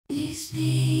These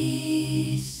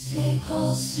beats, they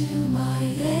pulse through my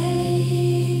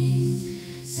veins,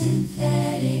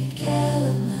 synthetic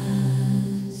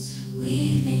elements,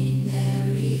 weaving their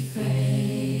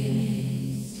refrains.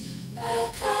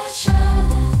 Percussion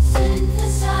and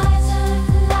synthesizer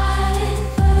collide in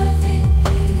perfect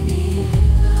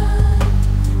union,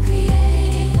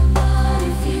 creating a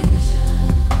modern fusion,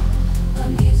 a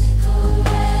musical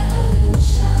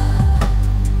revolution.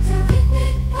 The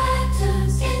rhythmic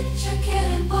patterns, intricate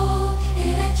and bold,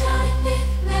 electronic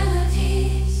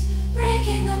melodies,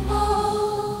 breaking the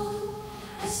mold.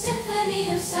 A symphony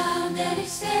of sound and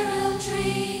ethereal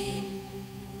dream.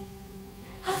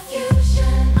 A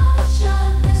fusion of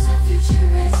genres, a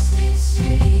futuristic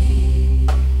stream.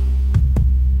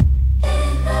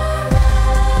 In the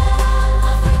realm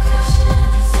of percussion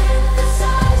and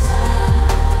synthesizer,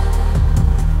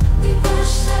 we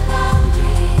push the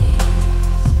boundaries.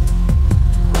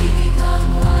 We become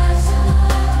wiser,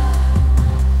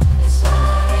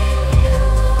 exploring new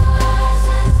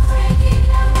horizons, breaking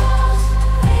the walls,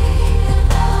 breaking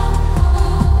the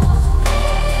walls.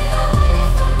 Fade away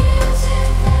from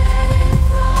music that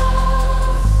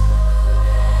enthralls.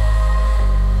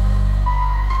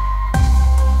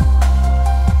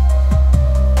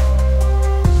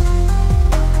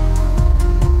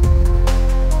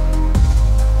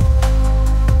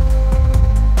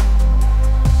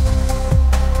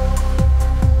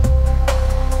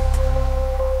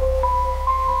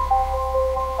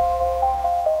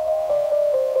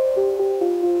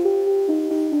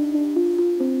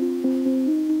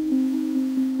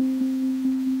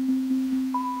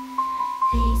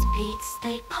 These beats,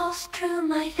 they pulse through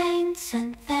my veins,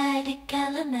 synthetic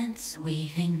elements,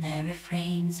 weaving their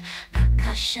refrains.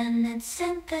 Percussion and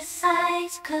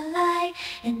synthesize collide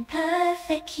in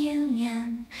perfect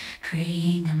union,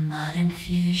 creating a modern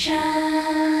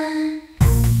fusion.